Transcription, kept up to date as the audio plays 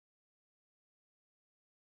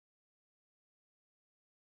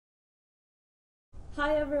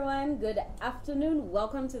Hi everyone, good afternoon.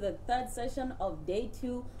 Welcome to the third session of day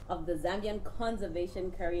 2 of the Zambian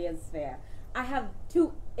Conservation Careers Fair. I have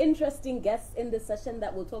two interesting guests in this session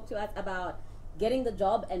that will talk to us about getting the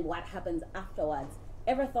job and what happens afterwards.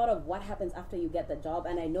 Ever thought of what happens after you get the job?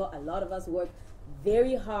 And I know a lot of us work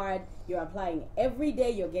very hard. You're applying every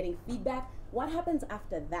day, you're getting feedback. What happens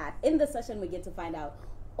after that? In this session, we get to find out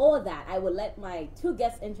all that. I will let my two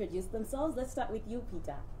guests introduce themselves. Let's start with you,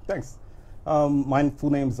 Peter. Thanks. My full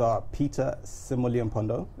names are Peter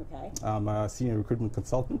Simuliampondo. Okay. I'm a senior recruitment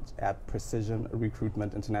consultant at Precision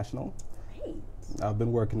Recruitment International. Great. I've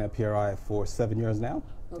been working at PRI for 7 years now,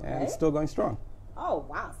 and still going strong. Oh,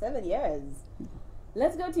 wow, 7 years.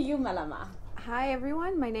 Let's go to you, Malama. Hi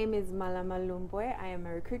everyone, my name is Malama Lumbwe. I am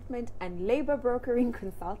a recruitment and labor brokering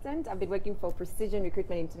consultant. I've been working for Precision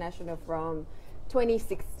Recruitment International from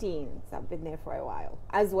 2016, so I've been there for a while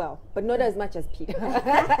as well, but not as much as Peter.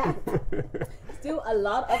 Still a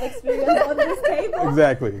lot of experience on this table.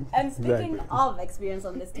 Exactly. And speaking of experience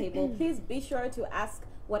on this table, please be sure to ask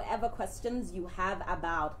whatever questions you have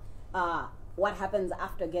about what happens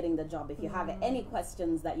after getting the job. If you have any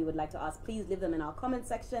questions that you would like to ask, please leave them in our comment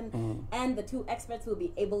section, and the two experts will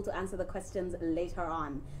be able to answer the questions later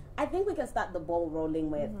on. I think we can start the ball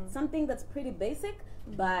rolling with something that's pretty basic,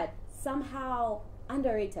 but somehow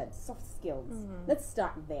underrated: soft skills. Let's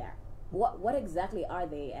start there. What exactly are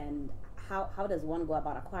they, and how does one go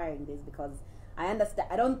about acquiring these? Because I understand,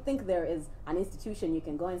 I don't think there is an institution you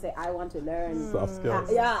can go and say, I want to learn soft skills.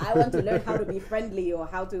 I want to learn how to be friendly or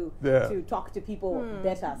how to talk to people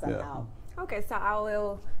better somehow. Okay, so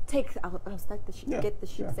I'll start get the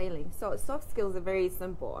ship sailing. So soft skills are very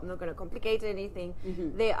simple. I'm not going to complicate anything.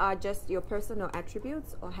 They are just your personal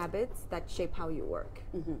attributes or habits that shape how you work.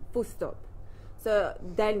 Full stop. So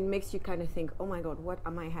then makes you kind of think, oh my God, what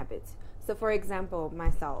are my habits? So for example,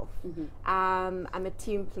 myself, I'm a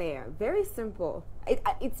team player. Very simple.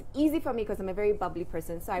 It's easy for me because I'm a very bubbly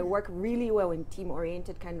person. So I work really well in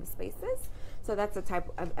team-oriented kind of spaces. So that's a type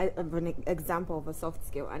of an example of a soft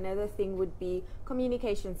skill. Another thing would be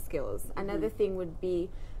communication skills. Another thing would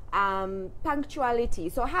be punctuality.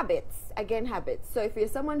 So habits, again, habits. So if you're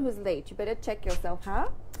someone who's late, you better check yourself,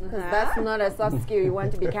 because that's not a soft skill you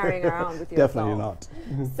want to be carrying around with yourself. Definitely not.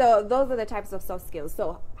 So those are the types of soft skills.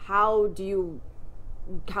 So how do you,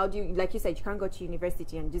 like you said, you can't go to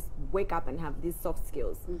university and just wake up and have these soft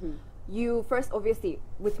skills. You first, obviously,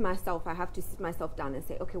 with myself, I have to sit myself down and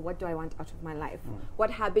say, okay, what do I want out of my life? What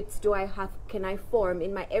habits can I form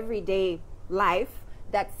in my everyday life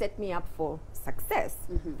that set me up for success?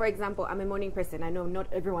 For example, I'm a morning person. I know not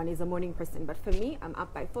everyone is a morning person, but for me, I'm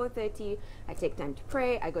up by 4:30. I take time to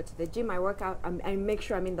pray. I go to the gym. I work out. I make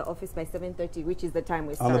sure I'm in the office by 7:30, which is the time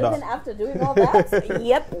we start. Even after doing all that?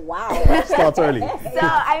 Yep. Wow. Starts early. So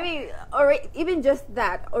I mean, even just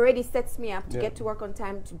that already sets me up to get to work on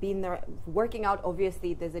time, to be in the working out.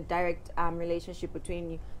 Obviously, there's a direct relationship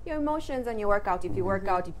between your emotions and your workout. If you work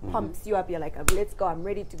out, it pumps you up. You're like, let's go. I'm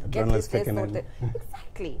ready to get this sorted.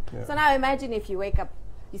 Exactly. So now imagine if you wake up,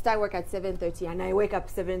 you start work at 7:30 and I wake up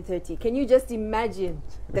 7:30. Can you just imagine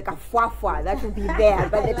the kafwafwa that will be there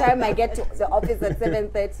by the time I get to the office at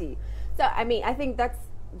 7:30? So I mean, I think that's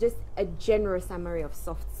just a general summary of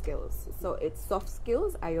soft skills. So it's soft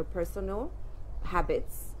skills are your personal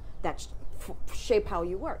habits that shape how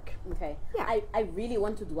you work. Okay. Yeah. I really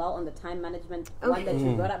want to dwell on the time management one that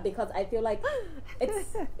you brought up, because I feel like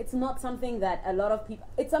it's not something that a lot of people,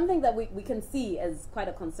 it's something that we can see as quite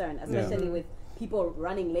a concern, especially with people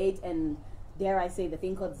running late and, dare I say, the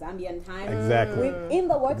thing called Zambian time. Exactly. In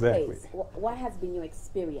the workplace, what has been your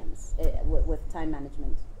experience with time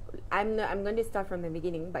management? I'm going to start from the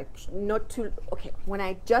beginning, but not too. Okay, when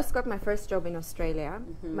I just got my first job in Australia,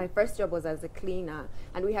 my first job was as a cleaner,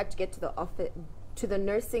 and we had to get to the office, to the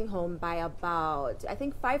nursing home by about, I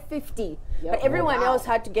think, 5:50. But everyone else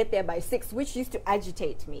had to get there by 6, which used to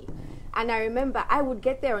agitate me. And I remember I would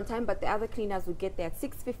get there on time, but the other cleaners would get there at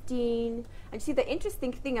 6:15. And see, the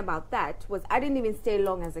interesting thing about that was I didn't even stay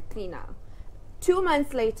long as a cleaner. 2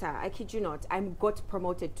 months later, I kid you not, I got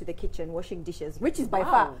promoted to the kitchen washing dishes, which is by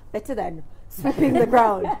far better than sweeping the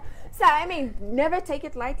ground. So I mean, never take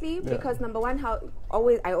it lightly, because number one,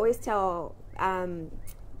 I always tell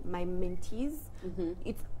my mentees,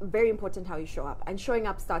 it's very important how you show up, and showing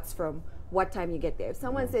up starts from what time you get there. If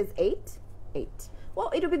someone says 8, well,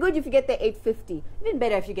 it'll be good if you get there 8:50. Even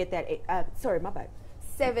better if you get there at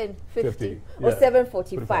 7:50 or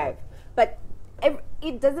 7:45. But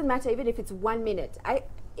it doesn't matter, even if it's 1 minute.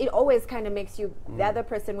 It always kind of makes you, the other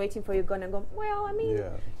person waiting for you, gonna go, well, I mean,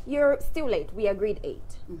 you're still late. We agreed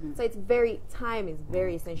 8. So time is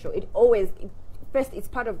very essential. first, it's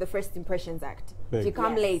part of the First Impressions Act. Big. If you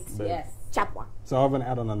come Yes. late, Big. Yes. chapwa. So I have an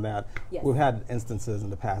add-on on that. Yes. We've had instances in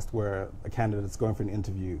the past where a candidate's going for an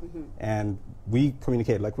interview, and we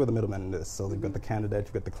communicate, like we're the middlemen in this. So we've got the candidate,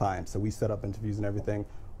 we've got the client. So we set up interviews and everything.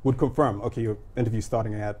 Would confirm, okay, your interview's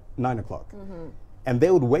starting at 9 o'clock. And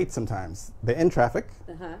they would wait sometimes. They're in traffic.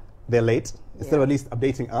 They're late. Instead of at least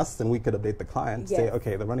updating us, and we could update the client, say, Yes.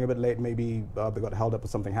 okay, they're running a bit late, maybe they got held up or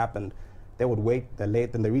something happened. They would wait, they're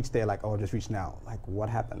late, then they reach there like, oh, just reach now. Like, what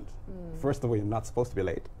happened? First of all, you're not supposed to be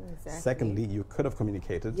late. Exactly. Secondly, you could have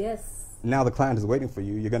communicated. Yes. Now the client is waiting for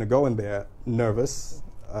you. You're going to go in there nervous,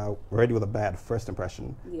 already with a bad first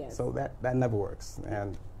impression. Yes. So that never works.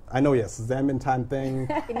 And I know, yes, Zambian time thing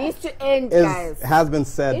It needs to end, guys. has been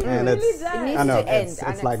said, It and really it's does. It needs I know to end.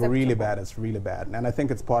 it's like really Unacceptable. bad. It's really bad, and I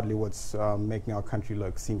think it's partly what's making our country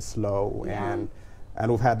seem slow, and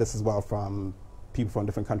we've had this as well from people from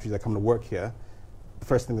different countries that come to work here. The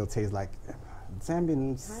first thing they'll say is like,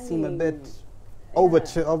 Zambians seem a bit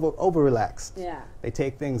over relaxed. Yeah. They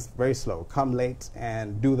take things very slow. Come late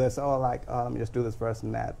and do this. Oh, let me just do this first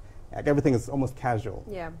and that. Like everything is almost casual.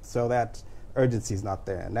 Yeah. So that urgency is not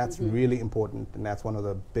there, and that's really important, and that's one of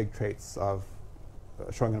the big traits of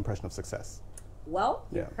showing an impression of success. Well,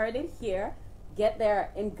 you Yeah. heard it here. Get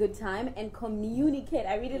there in good time and communicate.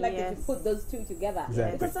 I really like that you Yes. put those two together.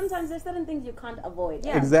 Exactly. Because sometimes there's certain things you can't avoid.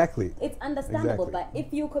 Yeah. Exactly. It's understandable, Exactly. but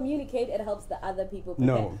if you communicate, it helps the other people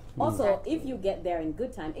No. prepare. Also, Exactly. if you get there in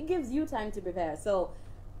good time, it gives you time to prepare. So,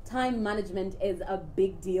 time management is a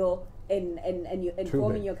big deal in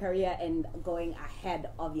forming big. your career and going ahead.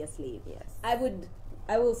 Obviously, Yes.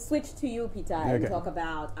 I will switch to you, Peter, and Okay. talk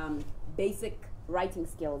about basic writing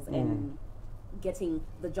skills in getting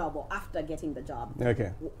the job or after getting the job.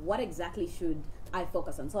 Okay. What exactly should I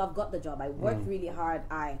focus on? So I've got the job. I worked really hard.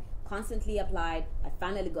 I constantly applied. I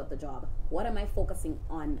finally got the job. What am I focusing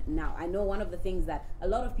on now? I know one of the things that a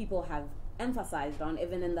lot of people have emphasized on,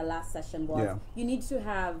 even in the last session, was Yeah. you need to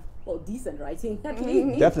have decent writing at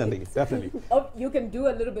least. Definitely. Oh, you can do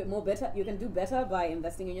a little bit more better. You can do better by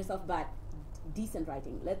investing in yourself, but decent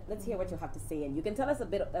writing. Let's hear what you have to say, and you can tell us a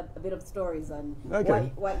bit of stories on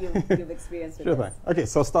Okay. what you've experienced with Sure this. thing. Okay,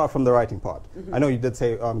 so start from the writing part. I know you did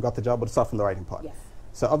say got the job, but start from the writing part. Yes.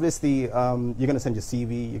 So obviously, you're going to send your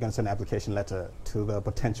CV, you're going to send an application letter to the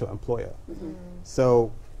potential employer.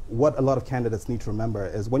 So what a lot of candidates need to remember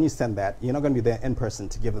is when you send that, you're not going to be there in person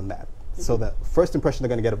to give them that. So the first impression they're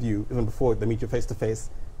going to get of you, even before they meet you face to face,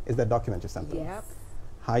 is that document you sent them. Yep.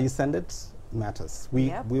 How you send it matters.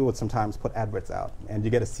 We would sometimes put adverts out, and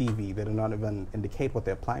you get a CV. They do not even indicate what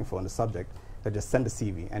they're applying for in the subject. They just send a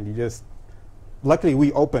CV, and you just. Luckily,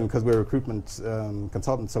 we open because we're recruitment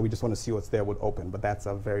consultants, so we just want to see what's there. Would open, but that's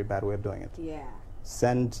a very bad way of doing it. Yeah.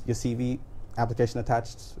 Send your CV, application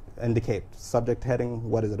attached. Indicate subject heading.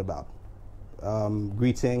 What is it about?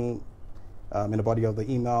 Greeting in the body of the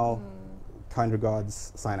email. Kind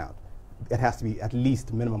regards. Sign out. It has to be at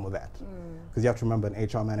least minimum of that. Because you have to remember an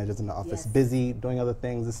HR manager's in the office Yes. busy doing other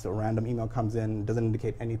things. This a random email comes in, doesn't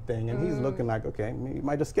indicate anything, and he's looking like, okay, you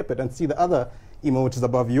might just skip it and see the other email which is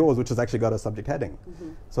above yours, which has actually got a subject heading.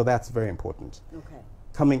 So that's very important. Okay.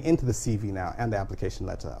 Coming into the CV now and the application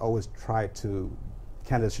letter,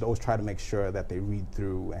 candidates should always try to make sure that they read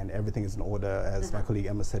through and everything is in order, as my colleague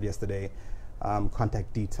Emma said yesterday.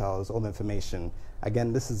 Contact details, all the information.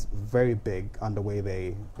 Again, this is very big on the way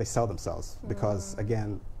they sell themselves, because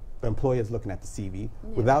again, the employer is looking at the CV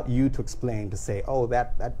without you to explain, to say, oh,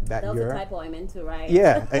 that That was year. a typo I meant to write.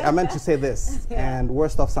 Yeah, I meant to say this. Yeah. And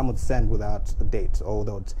worst off, some would send without a date, or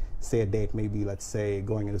they'll say a date, maybe let's say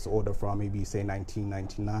going in this order from maybe say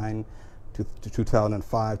 1999 to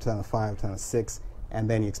 2005, 2006, and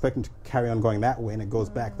then you expect them to carry on going that way, and it goes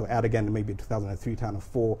back, they'll add again to maybe 2003,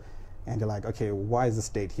 2004, and you're like, okay, why is this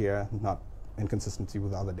date here not in consistency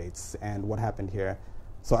with other dates, and what happened here?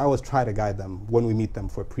 So I always try to guide them when we meet them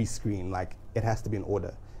for a pre-screen, like it has to be in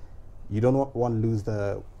order. You don't want to lose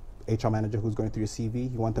the HR manager who's going through your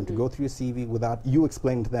CV. You want them to go through your CV without you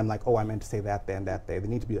explaining to them like, oh, I meant to say that there and that day. They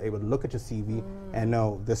need to be able to look at your CV and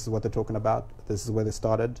know this is what they're talking about, this is where they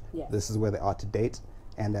started, Yes. this is where they are to date,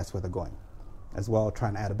 and that's where they're going. As well, try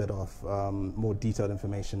and add a bit of more detailed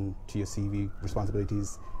information to your CV,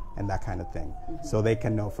 responsibilities, and that kind of thing. So they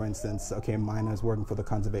can know, for instance, okay, Mina is working for the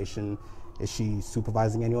conservation. Is she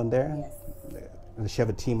supervising anyone there? Yes. Does she have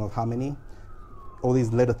a team of how many? All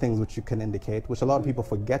these little things which you can indicate, which a lot of people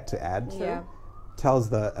forget to add, Yeah. tells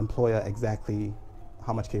the employer exactly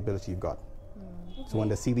how much capability you've got. So when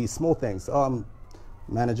they see these small things, oh, I'm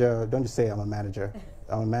manager, don't just say I'm a manager.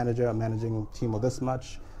 I'm a manager, I'm managing a team of this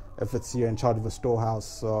much. If it's you're in charge of a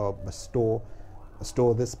storehouse or a store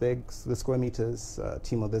this big, this square meters, a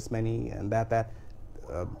team of this many, and that.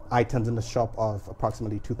 items in the shop of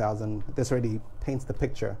approximately 2,000, this already paints the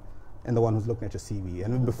picture in the one who's looking at your CV.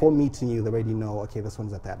 And before meeting you, they already know, okay, this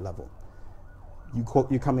one's at that level.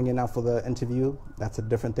 You're coming in now for the interview, that's a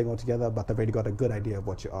different thing altogether, but they've already got a good idea of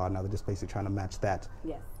what you are. Now they're just basically trying to match that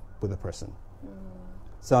with the person.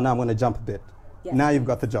 So now I'm going to jump a bit. Yes. Now you've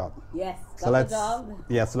got the job. Yes, So got the job.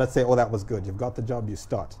 Yeah, so let's say, oh, that was good. You've got the job, you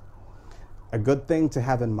start. A good thing to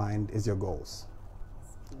have in mind is your goals.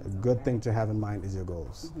 A good thing to have in mind is your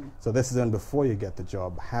goals. So this is when before you get the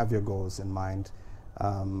job, have your goals in mind.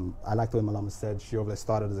 I like the way Malama said, she over there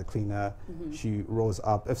started as a cleaner, she rose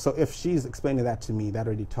up. If she's explaining that to me, that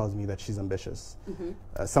already tells me that she's ambitious.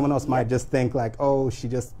 Someone else might just think like, oh,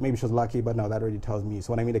 maybe she was lucky, but no, that already tells me.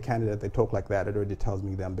 So when I meet a candidate, they talk like that, it already tells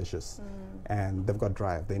me they're ambitious. And they've got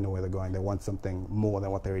drive, they know where they're going, they want something more than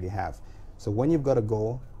what they already have. So when you've got a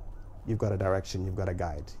goal, you've got a direction, you've got a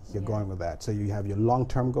guide, you're going with that. So you have your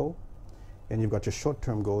long-term goal, and you've got your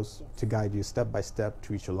short-term goals to guide you step by step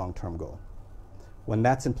to reach your long-term goal. When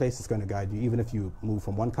that's in place, it's going to guide you. Even if you move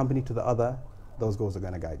from one company to the other, those goals are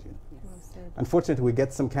going to guide you. Unfortunately, we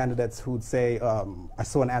get some candidates who'd say, I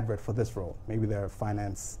saw an advert for this role. Maybe they're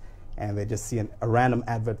finance, and they just see a random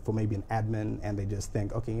advert for maybe an admin, and they just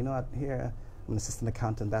think, okay, you know what, here, I'm an assistant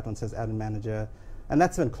accountant, that one says admin manager. And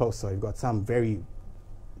that's even closer. You've got some very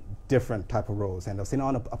different type of roles, and they'll say, no,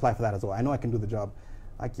 I want to apply for that as well. I know I can do the job.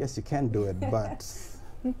 Like, yes, you can do it, but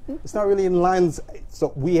it's not really in lines.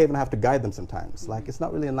 So we even have to guide them sometimes. Like, it's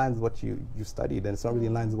not really in line with what you studied, and it's not really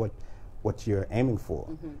in line with what you're aiming for.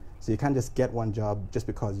 So you can't just get one job just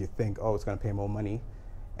because you think, oh, it's going to pay more money,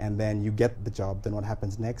 and then you get the job. Then what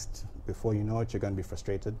happens next? Before you know it, you're going to be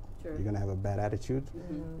frustrated. You're going to have a bad attitude.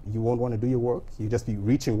 You won't want to do your work. You just be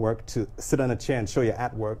reaching work to sit on a chair and show you're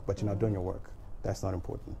at work, but you're not doing your work. That's not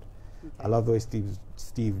important. I love the way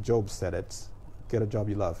Steve Jobs said it. Get a job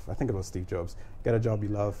you love. I think it was Steve Jobs. Get a job you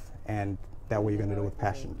love, and that way you're going to do it with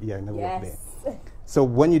passion. Yeah, never work there. So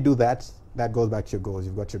when you do that, that goes back to your goals.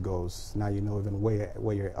 You've got your goals. Now you know even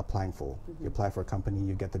where you're applying for. You apply for a company,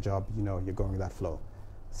 you get the job, you know you're going with that flow.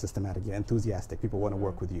 Systematic, you're enthusiastic. People want to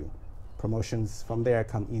work with you. Promotions from there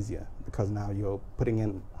come easier because now you're putting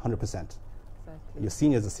in 100%. Your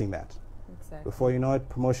seniors are seeing that. Before you know it,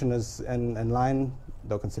 promotion is in line,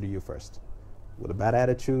 they'll consider you first. With a bad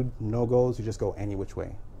attitude, no goals, you just go any which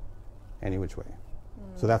way. Any which way.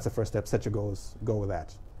 So that's the first step. Set your goals, go with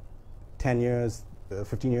that. 10 years,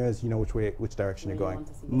 15 years, you know which direction you're going.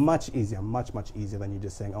 Much easier, much easier than you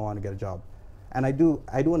just saying, oh, I want to get a job. And I do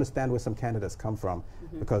understand where some candidates come from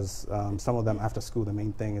because some of them after school, the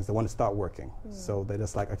main thing is they want to start working. So they're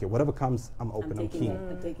just like, okay, whatever comes, I'm open, I'm keen.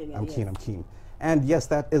 I'm keen. And yes,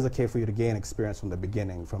 that is okay for you to gain experience from the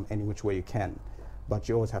beginning, from any which way you can. But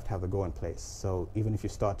you always have to have the goal in place. So even if you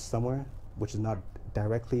start somewhere, which is not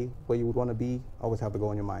directly where you would want to be, always have the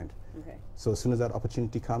goal in your mind. So as soon as that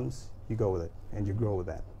opportunity comes, you go with it and you grow with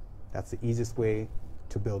that. That's the easiest way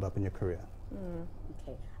to build up in your career.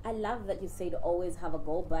 Okay. I love that you say to always have a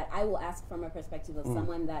goal, but I will ask from a perspective of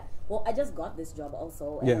someone that, well, I just got this job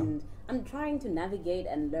also, and I'm trying to navigate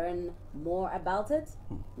and learn more about it.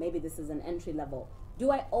 Maybe this is an entry level. Do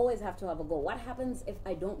I always have to have a goal? What happens if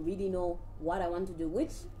I don't really know what I want to do,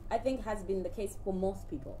 which I think has been the case for most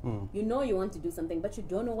people. You know you want to do something, but you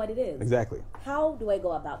don't know what it is. Exactly. How do I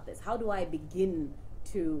go about this? How do I begin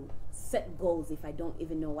to set goals if I don't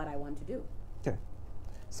even know what I want to do? Okay.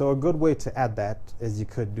 So a good way to add that is you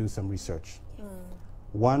could do some research.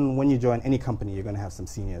 One, when you join any company, you're going to have some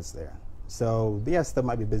seniors there. So yes, they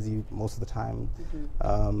might be busy most of the time.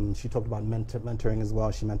 She talked about mentoring as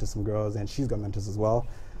well. She mentors some girls, and she's got mentors as well.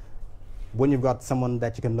 When you've got someone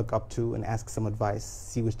that you can look up to and ask some advice,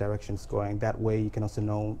 see which direction it's going, that way you can also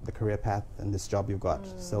know the career path and this job you've got.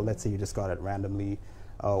 So let's say you just got it randomly,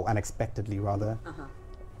 unexpectedly rather,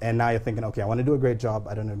 and now you're thinking, okay, I want to do a great job,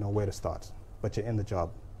 I don't know where to start, but you're in the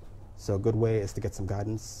job. So a good way is to get some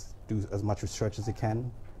guidance, do as much research as you can.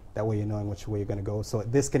 That way you're knowing which way you're going to go. So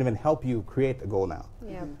this can even help you create a goal now.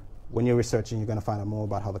 When you're researching, you're going to find out more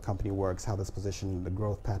about how the company works, how this position, the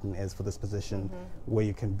growth pattern is for this position, where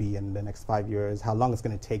you can be in the next 5 years, how long it's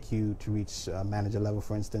going to take you to reach manager level,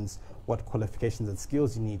 for instance, what qualifications and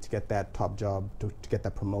skills you need to get that top job, to get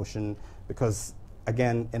that promotion. Because,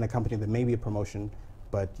 again, in a company, there may be a promotion,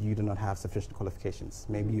 but you do not have sufficient qualifications.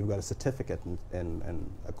 Maybe you've got a certificate in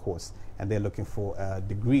a course, and they're looking for a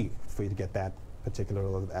degree for you to get that particular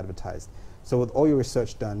role advertised. So with all your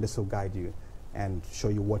research done, this will guide you and show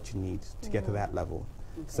you what you need to get to that level.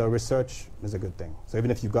 So research is a good thing. So even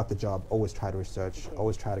if you've got the job, always try to research,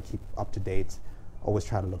 always try to keep up to date, always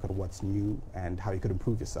try to look at what's new and how you could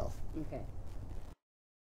improve yourself.